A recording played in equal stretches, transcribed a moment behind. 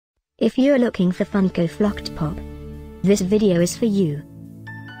If you're looking for Funko Flocked Pop, this video is for you.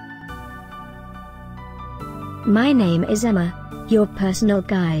 My name is Emma, your personal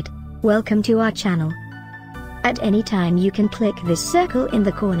guide. Welcome to our channel. At any time you can click this circle in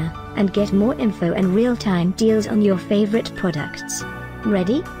the corner, and get more info and real-time deals on your favorite products.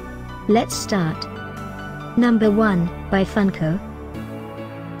 Ready? Let's start. Number 1, by Funko.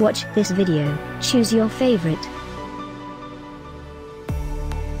 Watch this video, choose your favorite.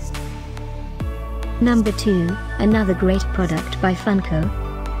 Number 2, another great product by Funko.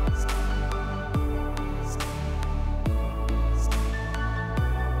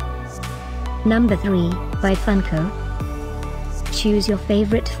 Number 3, by Funko. Choose your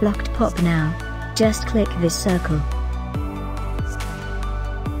favorite Flocked Pop now. Just click this circle.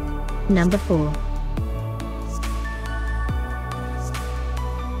 Number 4.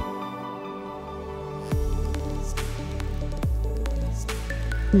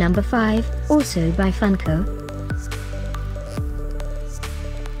 Number 5, also by Funko.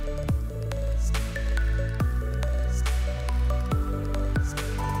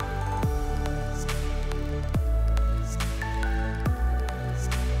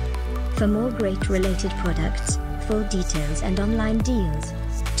 For more great related products, full details and online deals,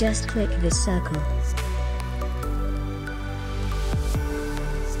 just click this circle.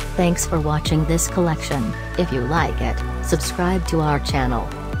 Thanks for watching this collection. If you like it, subscribe to our channel.